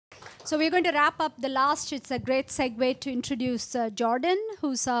So we're going to wrap up the last. It's a great segue to introduce Jordan,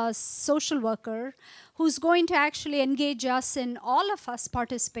 who's a social worker, who's going to actually engage us in all of us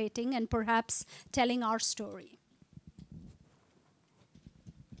participating and perhaps telling our story.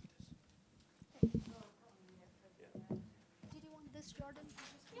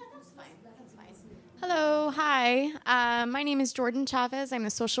 Hello, hi. My name is Jordan Chavez. I'm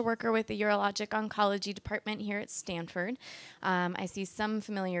the social worker with the Urologic Oncology Department here at Stanford. I see some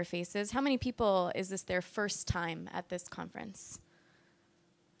familiar faces. How many people is this their first time at this conference?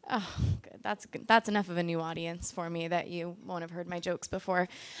 Oh, good. That's enough of a new audience for me that you won't have heard my jokes before.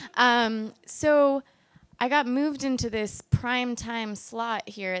 So I got moved into this prime time slot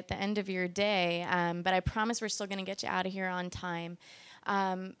here at the end of your day, but I promise we're still going to get you out of here on time.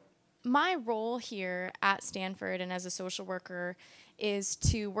 My role here at Stanford and as a social worker is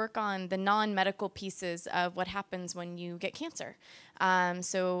to work on the non-medical pieces of what happens when you get cancer.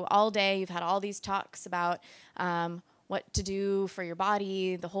 So all day you've had all these talks about what to do for your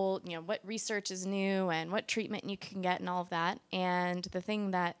body, the whole, what research is new and what treatment you can get and all of that. And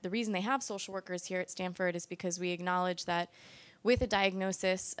the reason they have social workers here at Stanford is because we acknowledge that with a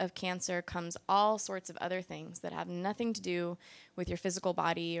diagnosis of cancer comes all sorts of other things that have nothing to do with your physical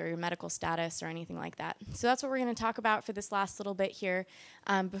body or your medical status or anything like that. So that's what we're going to talk about for this last little bit here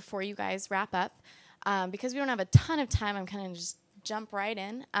before you guys wrap up. Because we don't have a ton of time, I'm kind of just jump right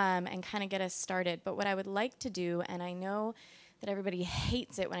in and kind of get us started. But what I would like to do, and I know that everybody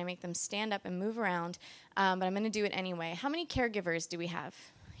hates it when I make them stand up and move around, but I'm going to do it anyway. How many caregivers do we have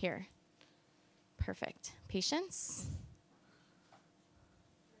here? Perfect. Patients?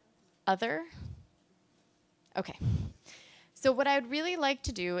 Other? Okay. So what I would really like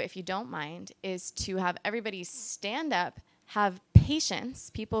to do, if you don't mind, is to have everybody stand up, have patients,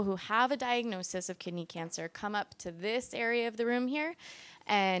 people who have a diagnosis of kidney cancer, come up to this area of the room here,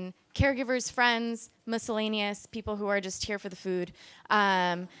 and caregivers, friends, miscellaneous, people who are just here for the food,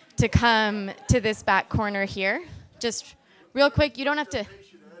 to come to this back corner here. Just real quick, you don't have to...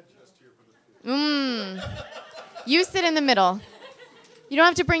 You sit in the middle. You don't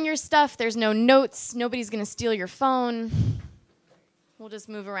have to bring your stuff. There's no notes. Nobody's going to steal your phone. We'll just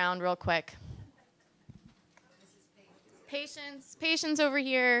move around real quick. Patients over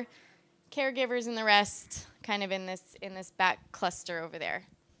here, caregivers and the rest, kind of in this back cluster over there.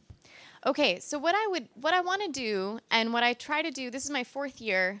 Okay, so what I want to do, and what I try to do, this is my 4th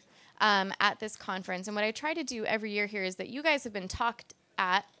year at this conference, and what I try to do every year here is that you guys have been talked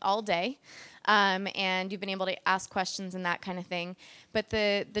at all day, and you've been able to ask questions and that kind of thing. But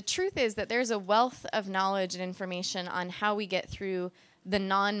the truth is that there's a wealth of knowledge and information on how we get through the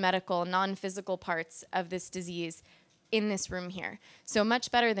non-medical, non-physical parts of this disease in this room here. So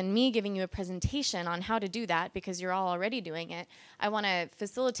much better than me giving you a presentation on how to do that, because you're all already doing it, I want to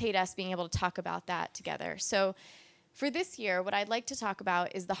facilitate us being able to talk about that together. So for this year, what I'd like to talk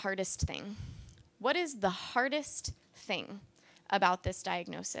about is the hardest thing. What is the hardest thing about this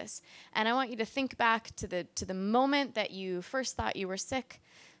diagnosis? And I want you to think back to the moment that you first thought you were sick,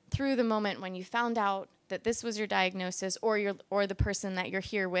 through the moment when you found out that this was your diagnosis, or the person that you're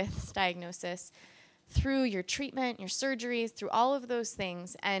here with diagnosis, through your treatment, your surgeries, through all of those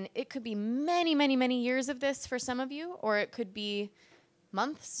things. And it could be many, many, many years of this for some of you, or it could be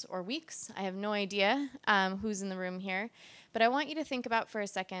months or weeks. I have no idea who's in the room here. But I want you to think about for a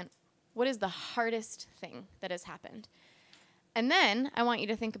second, what is the hardest thing that has happened? And then I want you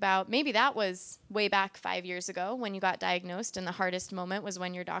to think about, maybe that was way back 5 years ago when you got diagnosed, and the hardest moment was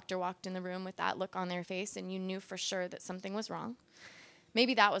when your doctor walked in the room with that look on their face and you knew for sure that something was wrong.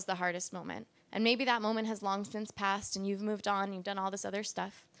 Maybe that was the hardest moment. And maybe that moment has long since passed and you've moved on, you've done all this other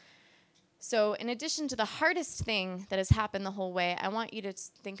stuff. So in addition to the hardest thing that has happened the whole way, I want you to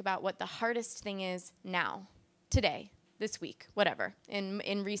think about what the hardest thing is now, today, this week, whatever, in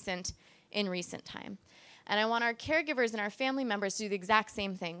recent time. And I want our caregivers and our family members to do the exact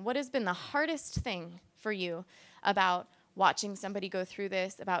same thing. What has been the hardest thing for you about watching somebody go through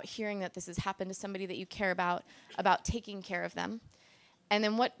this, about hearing that this has happened to somebody that you care about taking care of them? And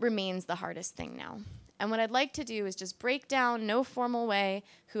then what remains the hardest thing now? And what I'd like to do is just break down, no formal way,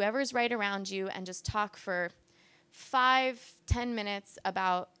 whoever's right around you, and just talk for 5-10 minutes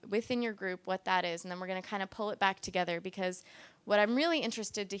about, within your group, what that is. And then we're going to kind of pull it back together, because what I'm really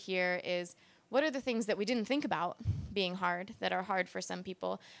interested to hear is, what are the things that we didn't think about being hard, that are hard for some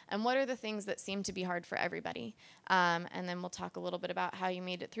people, and what are the things that seem to be hard for everybody? And then we'll talk a little bit about how you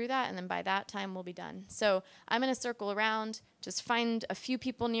made it through that, and then by that time we'll be done. So I'm going to circle around, just find a few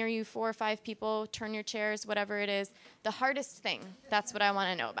people near you, 4 or 5 people, turn your chairs, whatever it is. The hardest thing, that's what I want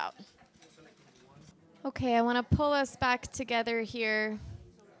to know about. Okay, I want to pull us back together here.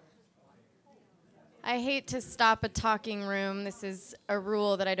 I hate to stop a talking room. This is a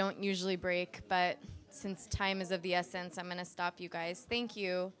rule that I don't usually break, but since time is of the essence, I'm going to stop you guys. Thank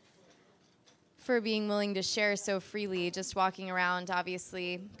you for being willing to share so freely. Just walking around,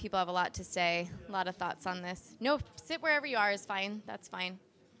 obviously, people have a lot to say, a lot of thoughts on this. No, sit wherever you are is fine. That's fine.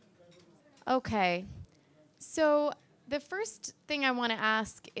 Okay. So the first thing I want to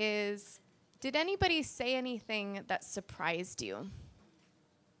ask is, did anybody say anything that surprised you?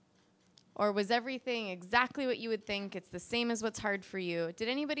 Or was everything exactly what you would think? It's the same as what's hard for you. Did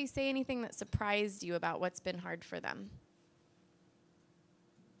anybody say anything that surprised you about what's been hard for them?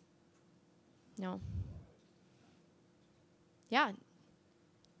 No? Yeah. Do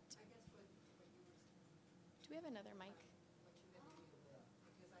we have another mic?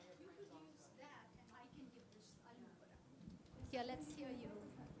 Yeah, let's hear you.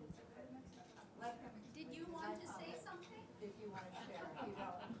 Did you want to say something?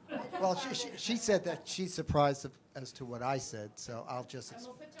 Well, she said that she's surprised as to what I said, so I'll just. And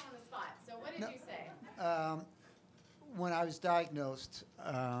we'll put you on the spot. So what did you say? When I was diagnosed,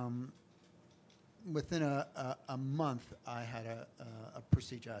 within a month, I had a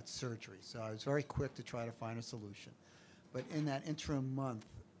procedure, I had surgery. So I was very quick to try to find a solution. But in that interim month,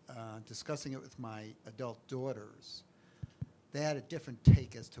 discussing it with my adult daughters, they had a different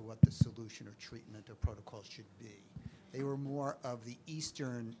take as to what the solution or treatment or protocol should be. They were more of the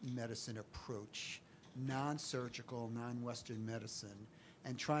Eastern medicine approach, non-surgical, non-Western medicine,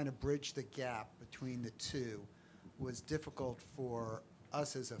 and trying to bridge the gap between the two was difficult for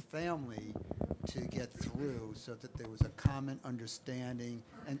us as a family to get through, so that there was a common understanding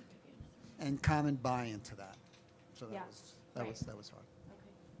and common buy-in to that. So that was hard. Okay.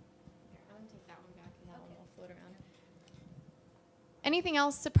 Here, I'm going to take that one back and that one will float around. Anything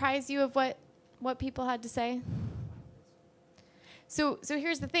else surprise you of what people had to say? So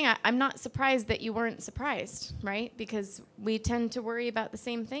here's the thing. I'm not surprised that you weren't surprised, right? Because we tend to worry about the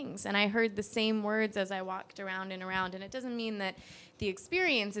same things. And I heard the same words as I walked around and around. And it doesn't mean that the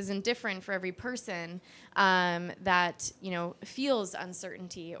experience isn't different for every person that, feels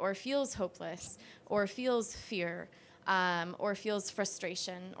uncertainty or feels hopeless or feels fear or feels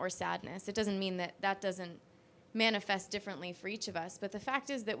frustration or sadness. It doesn't mean that that doesn't manifest differently for each of us. But the fact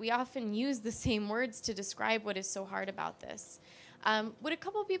is that we often use the same words to describe what is so hard about this. Would a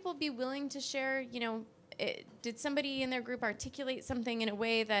couple people be willing to share, did somebody in their group articulate something in a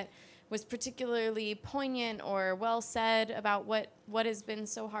way that was particularly poignant or well said about what has been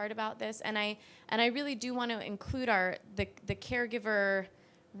so hard about this? And I really do want to include the caregiver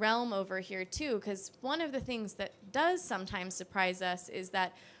realm over here too, because one of the things that does sometimes surprise us is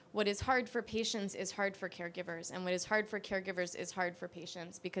that what is hard for patients is hard for caregivers, and what is hard for caregivers is hard for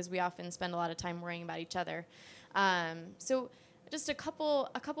patients, because we often spend a lot of time worrying about each other. So just a couple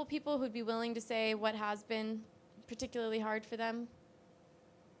people who'd be willing to say what has been particularly hard for them.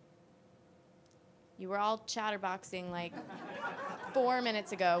 You were all chatterboxing like 4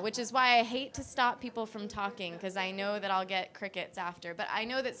 minutes ago, which is why I hate to stop people from talking, because I know that I'll get crickets after, but I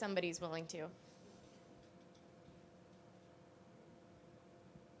know that somebody's willing to.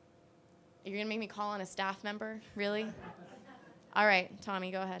 You're going to make me call on a staff member? Really? All right,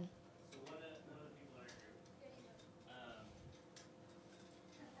 Tommy, go ahead.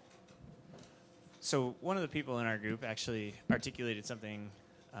 So one of the people in our group actually articulated something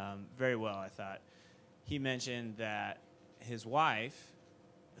very well, I thought. He mentioned that his wife,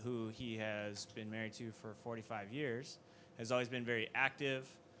 who he has been married to for 45 years, has always been very active,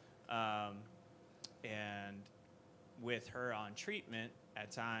 and with her on treatment, at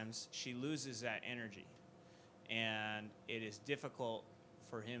times she loses that energy. And it is difficult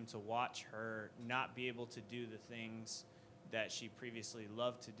for him to watch her not be able to do the things that she previously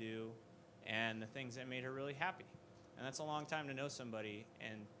loved to do and the things that made her really happy. And that's a long time to know somebody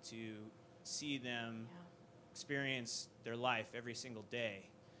and to see them experience their life every single day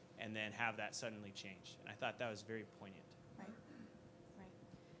and then have that suddenly change. And I thought that was very poignant. Right.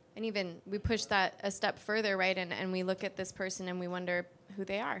 And even we push that a step further, right? And we look at this person and we wonder who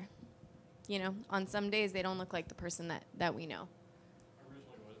they are. On some days they don't look like the person that we know. I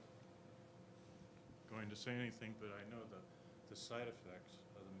originally was going to say anything, but I know the side effects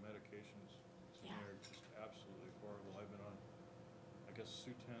of the medications to me are just absolutely horrible. I've been on, I guess,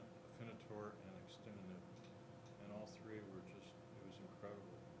 Sutent, Afinitor, and Extendinib, and all three were just, it was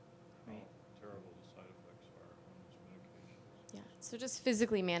incredible how terrible the side effects are on those medications. Yeah. So just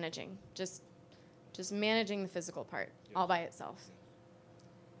physically managing, just managing the physical part all by itself.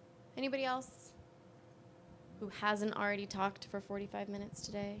 Anybody else who hasn't already talked for 45 minutes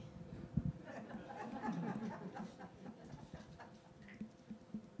today?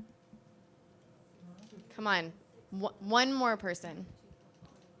 Come on. One more person.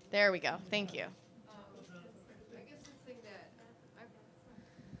 There we go. Thank you. I guess the thing that do I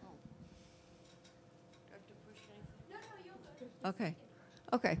have to push anything? No, you're good.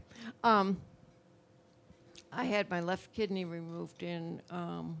 Okay. I had my left kidney removed in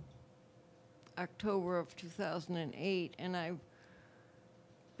October of 2008, and I've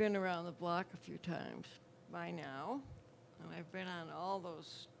been around the block a few times by now, and I've been on all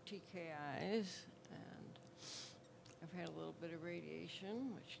those TKIs, and I've had a little bit of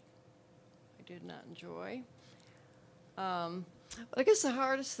radiation, which I did not enjoy. But I guess the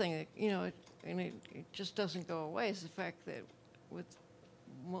hardest thing, it just doesn't go away, is the fact that with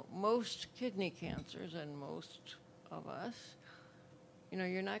most kidney cancers and most of us,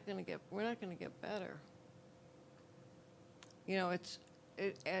 we're not going to get better. It's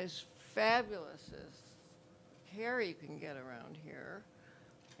as fabulous as care you can get around here,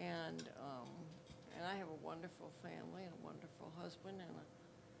 and I have a wonderful family and a wonderful husband, and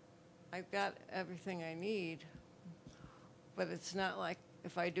I've got everything I need. But it's not like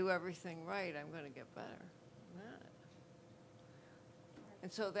if I do everything right, I'm going to get better. I'm not.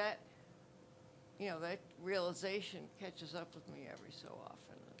 And so that realization catches up with me every so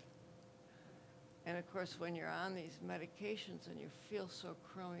often. And of course, when you're on these medications and you feel so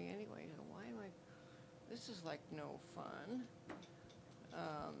crummy anyway, why am this is like no fun.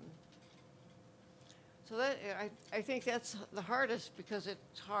 So that I think that's the hardest, because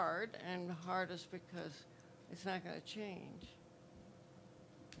it's hard, and the hardest because it's not going to change.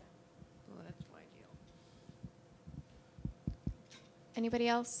 So that's my deal. Anybody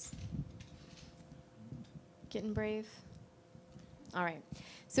else? Getting brave? All right.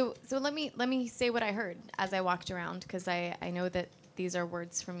 So let me say what I heard as I walked around, because I know that these are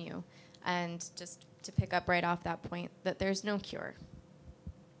words from you. And just to pick up right off that point, that there's no cure.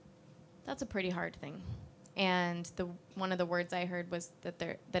 That's a pretty hard thing. And one of the words I heard was that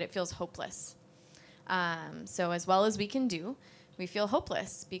it feels hopeless. So as well as we can do, we feel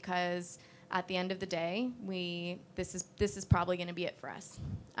hopeless, because at the end of the day, this is probably going to be it for us.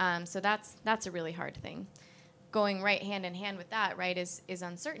 So that's a really hard thing. Going right hand in hand with that, right, is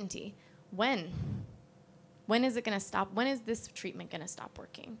uncertainty. When is it going to stop? When is this treatment going to stop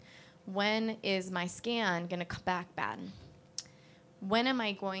working? When is my scan going to come back bad? When am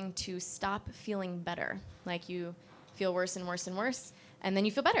I going to stop feeling better? Like, you feel worse and worse and worse, and then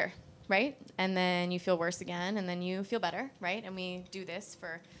you feel better, right? And then you feel worse again, and then you feel better, right? And we do this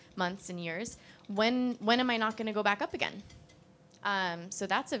for months and years. When am I not going to go back up again? So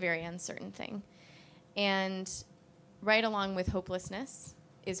that's a very uncertain thing. And right along with hopelessness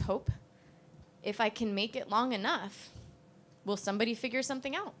is hope. If I can make it long enough, will somebody figure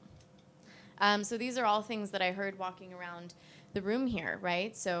something out? So these are all things that I heard walking around the room here,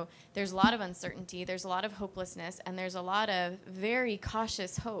 right? So there's a lot of uncertainty, there's a lot of hopelessness, and there's a lot of very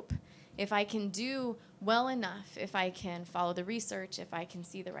cautious hope. If I can do well enough, if I can follow the research, if I can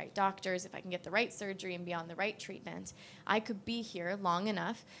see the right doctors, if I can get the right surgery and be on the right treatment, I could be here long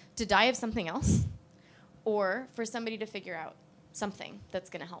enough to die of something else, or for somebody to figure out something that's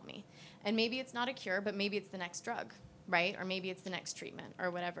going to help me. And maybe it's not a cure, but maybe it's the next drug, right? Or maybe it's the next treatment,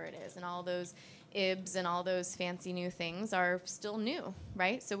 or whatever it is. And all those IBs and all those fancy new things are still new,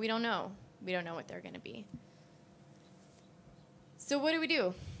 right? So we don't know. We don't know what they're going to be. So what do we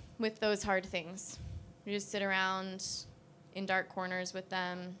do with those hard things? We just sit around in dark corners with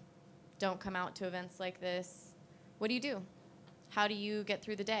them, don't come out to events like this. What do you do? How do you get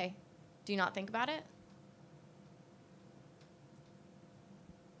through the day? Do you not think about it?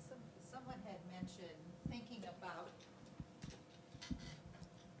 Someone had mentioned thinking about,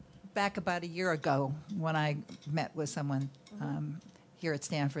 back about a year ago when I met with someone here at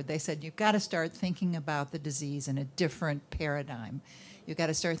Stanford, they said, you've got to start thinking about the disease in a different paradigm. You've got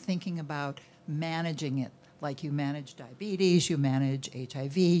to start thinking about managing it like you manage diabetes, you manage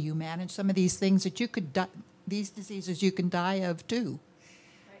HIV, you manage some of these things that you could these diseases you can die of too.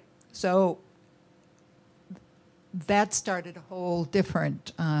 Right. So that started a whole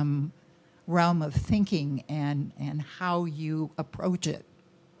different realm of thinking and how you approach it.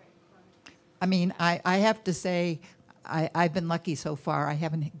 I mean, I have to say, I've been lucky so far. I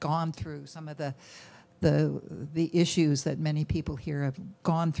haven't gone through some of the issues that many people here have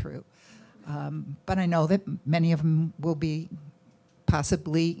gone through. But I know that many of them will be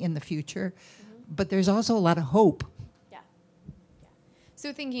possibly in the future. Mm-hmm. But there's also a lot of hope. Yeah.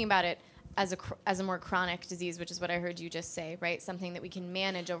 So thinking about it, as a more chronic disease, which is what I heard you just say, right? Something that we can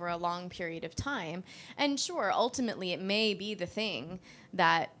manage over a long period of time. And sure, ultimately, it may be the thing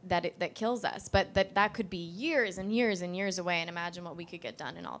that kills us, but that could be years and years and years away. And imagine what we could get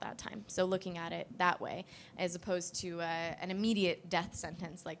done in all that time. So looking at it that way, as opposed to an immediate death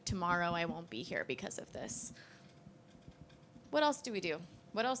sentence, like tomorrow I won't be here because of this. What else do we do?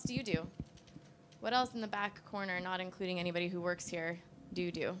 What else do you do? What else in the back corner, not including anybody who works here, do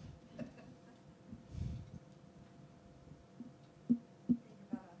you do?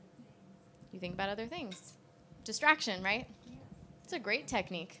 You think about other things. Distraction, right? It's a great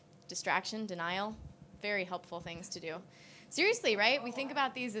technique. Distraction, denial, very helpful things to do. Seriously, right? We think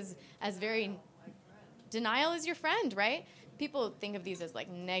about these as very... Denial is your friend, right? People think of these as like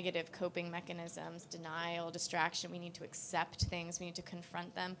negative coping mechanisms, denial, distraction. We need to accept things. We need to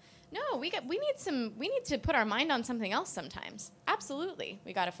confront them. No, we need to put our mind on something else sometimes. Absolutely.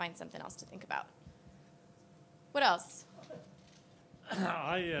 We got to find something else to think about. What else?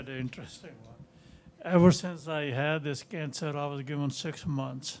 I had an interesting one. Ever since I had this cancer, I was given 6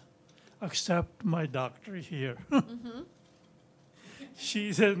 months, except my doctor here.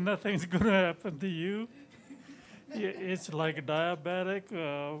 She said nothing's going to happen to you. It's like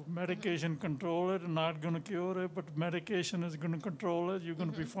diabetic, medication control it, not going to cure it, but medication is going to control it, you're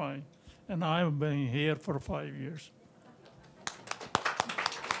going to be fine. And I've been here for 5 years.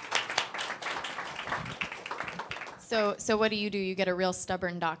 So what do? You get a real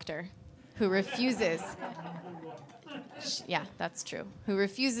stubborn doctor who refuses. Yeah, that's true. Who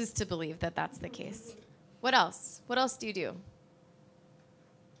refuses to believe that that's the case. What else? What else do you do?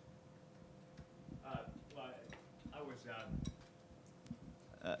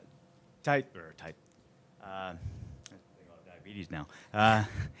 Diabetes now. I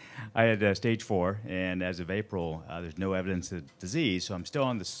had stage 4, and as of April, there's no evidence of disease, so I'm still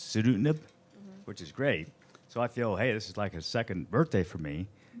on the sunitinib, which is great. So I feel, hey, this is like a second birthday for me.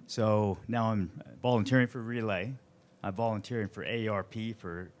 So now I'm volunteering for Relay. I'm volunteering for AARP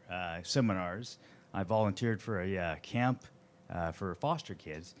for seminars. I volunteered for a camp for foster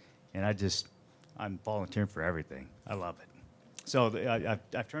kids, and I'm volunteering for everything. I love it. So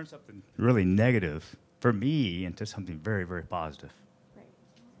I've turned something really negative for me into something very, very positive.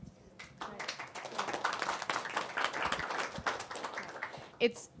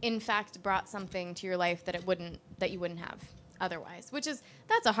 It's in fact brought something to your life that you wouldn't have otherwise,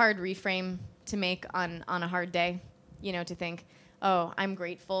 that's a hard reframe to make on a hard day, to think, oh, I'm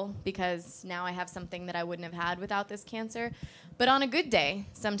grateful because now I have something that I wouldn't have had without this cancer. But on a good day,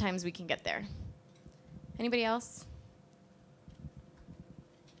 sometimes we can get there. Anybody else?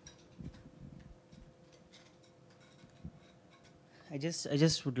 I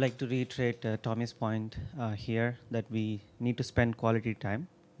just would like to reiterate Tommy's point here that we need to spend quality time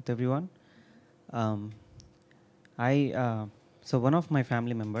with everyone. So one of my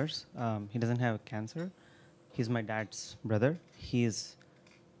family members, he doesn't have cancer. He's my dad's brother. He is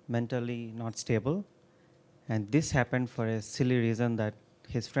mentally not stable, and this happened for a silly reason that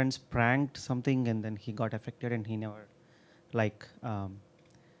his friends pranked something, and then he got affected, and he never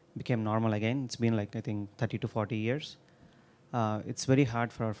became normal again. It's been I think 30 to 40 years. It's very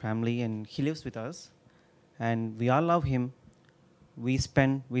hard for our family, and he lives with us, and we all love him. We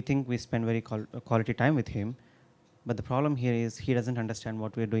think we spend very quality time with him, but the problem here is he doesn't understand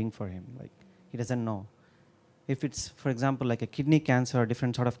what we're doing for him. He doesn't know. If it's, for example, like a kidney cancer or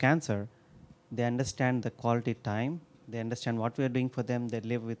different sort of cancer, they understand the quality time. They understand what we're doing for them. They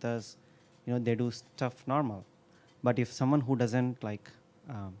live with us. They do stuff normal. But if someone who doesn't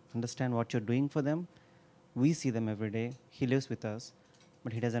understand what you're doing for them, we see them every day. He lives with us,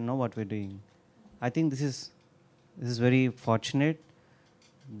 but he doesn't know what we're doing. I think this is very fortunate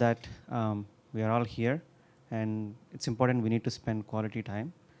that we are all here, and it's important we need to spend quality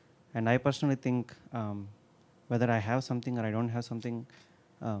time. And I personally think whether I have something or I don't have something,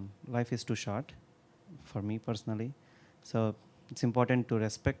 life is too short for me personally. So it's important to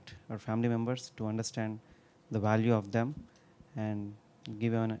respect our family members, to understand the value of them, and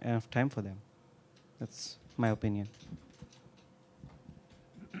give enough time for them. That's my opinion.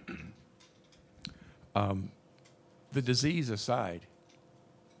 The disease aside,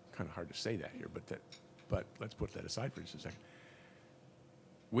 kind of hard to say that here, but let's put that aside for just a second.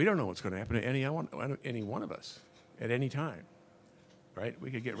 We don't know what's going to happen to any one of us at any time, right?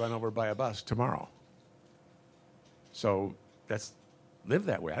 We could get run over by a bus tomorrow. So live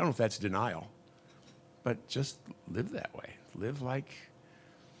that way. I don't know if that's denial, but just live that way. Live like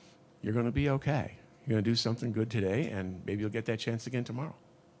you're going to be okay. You're going to do something good today, and maybe you'll get that chance again tomorrow.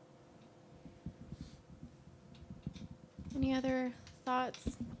 Any other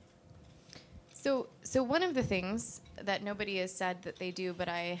thoughts? So one of the things that nobody has said that they do, but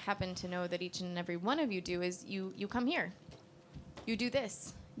I happen to know that each and every one of you do, is you come here. You do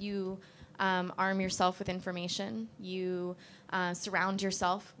this. You arm yourself with information. You surround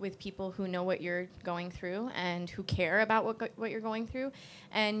yourself with people who know what you're going through and who care about what you're going through.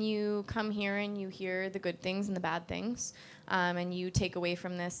 And you come here and you hear the good things and the bad things. And you take away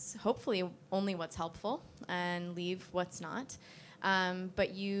from this, hopefully, only what's helpful and leave what's not.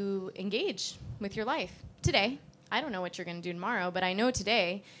 But you engage with your life today. I don't know what you're going to do tomorrow, but I know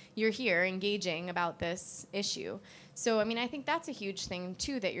today you're here engaging about this issue. So, I mean, I think that's a huge thing,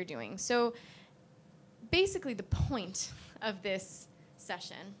 too, that you're doing. So basically the point of this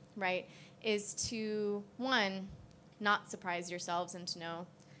session, right, is to, one, not surprise yourselves and to know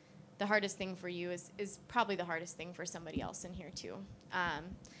the hardest thing for you is probably the hardest thing for somebody else in here, too.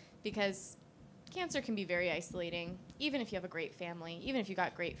 Because cancer can be very isolating, even if you have a great family, even if you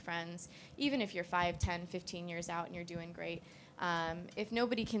got great friends, even if you're 5, 10, 15 years out and you're doing great. If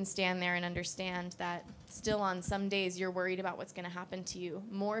nobody can stand there and understand that still on some days you're worried about what's going to happen to you,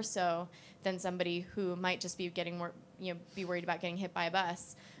 more so than somebody who might just be getting more, be worried about getting hit by a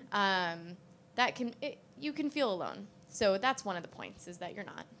bus, you can feel alone. So that's one of the points, is that you're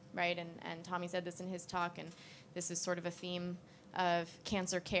not, right? And Tommy said this in his talk, and this is sort of a theme of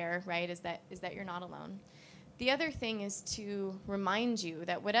cancer care, right, is that you're not alone. The other thing is to remind you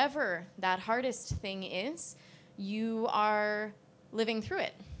that whatever that hardest thing is, you are living through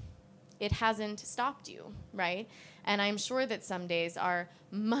it. It hasn't stopped you, right? And I'm sure that some days are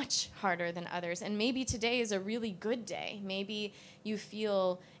much harder than others. And maybe today is a really good day. Maybe you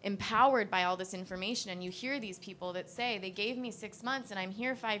feel empowered by all this information and you hear these people that say, they gave me 6 months and I'm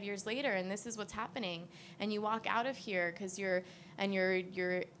here 5 years later and this is what's happening. And you walk out of here because you're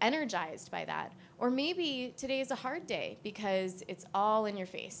energized by that. Or maybe today is a hard day because it's all in your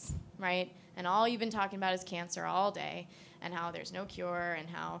face, right? And all you've been talking about is cancer all day and how there's no cure and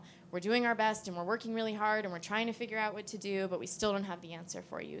how we're doing our best and we're working really hard and we're trying to figure out what to do, but we still don't have the answer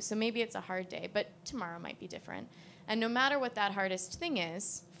for you. So maybe it's a hard day, but tomorrow might be different. And no matter what that hardest thing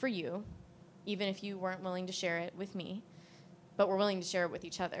is for you, even if you weren't willing to share it with me, but we're willing to share it with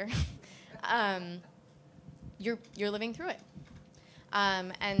each other, you're living through it.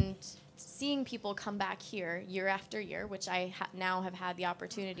 And seeing people come back here year after year, which I now have had the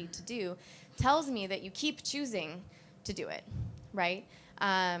opportunity to do, tells me that you keep choosing to do it, right?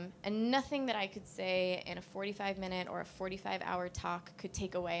 And nothing that I could say in a 45-minute or a 45-hour talk could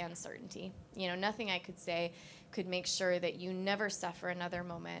take away uncertainty. Nothing I could say could make sure that you never suffer another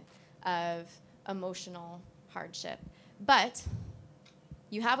moment of emotional hardship. But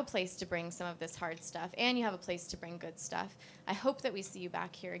you have a place to bring some of this hard stuff, and you have a place to bring good stuff. I hope that we see you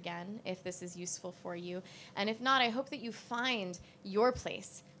back here again if this is useful for you. And if not, I hope that you find your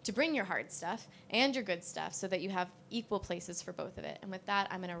place to bring your hard stuff and your good stuff so that you have equal places for both of it. And with that,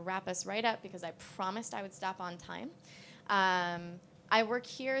 I'm going to wrap us right up because I promised I would stop on time. I work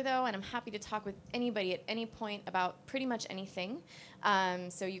here, though, and I'm happy to talk with anybody at any point about pretty much anything.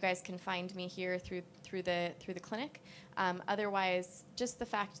 So you guys can find me here through the clinic. Otherwise, just the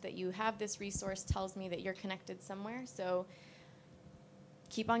fact that you have this resource tells me that you're connected somewhere. So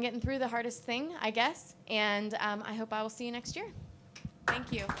keep on getting through the hardest thing, I guess. And I hope I will see you next year.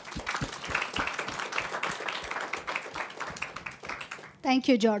 Thank you. Thank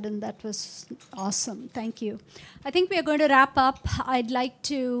you, Jordan. That was awesome. Thank you. I think we are going to wrap up. I'd like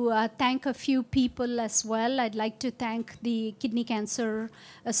to thank a few people as well. I'd like to thank the Kidney Cancer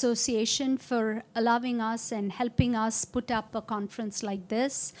Association for allowing us and helping us put up a conference like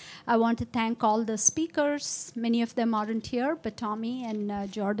this. I want to thank all the speakers. Many of them aren't here, but Tommy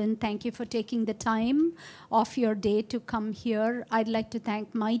and Jordan, thank you for taking the time off your day to come here. I'd like to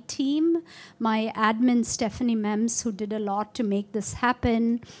thank my team, my admin, Stephanie Mems, who did a lot to make this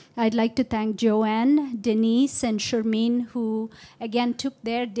happen. I'd like to thank Joanne, Denise, and Sharmeen, who again took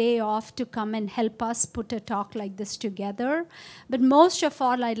their day off to come and help us put a talk like this together. But most of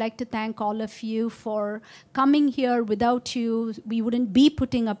all, I'd like to thank all of you for coming here. Without you, we wouldn't be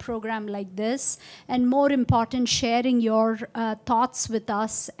putting a program like this. And more important, sharing your thoughts with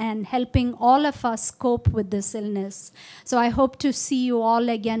us and helping all of us cope with this illness. So I hope to see you all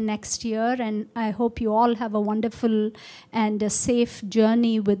again next year, and I hope you all have a wonderful and a safe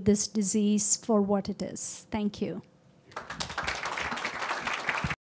journey with this disease for what it is. Thank you.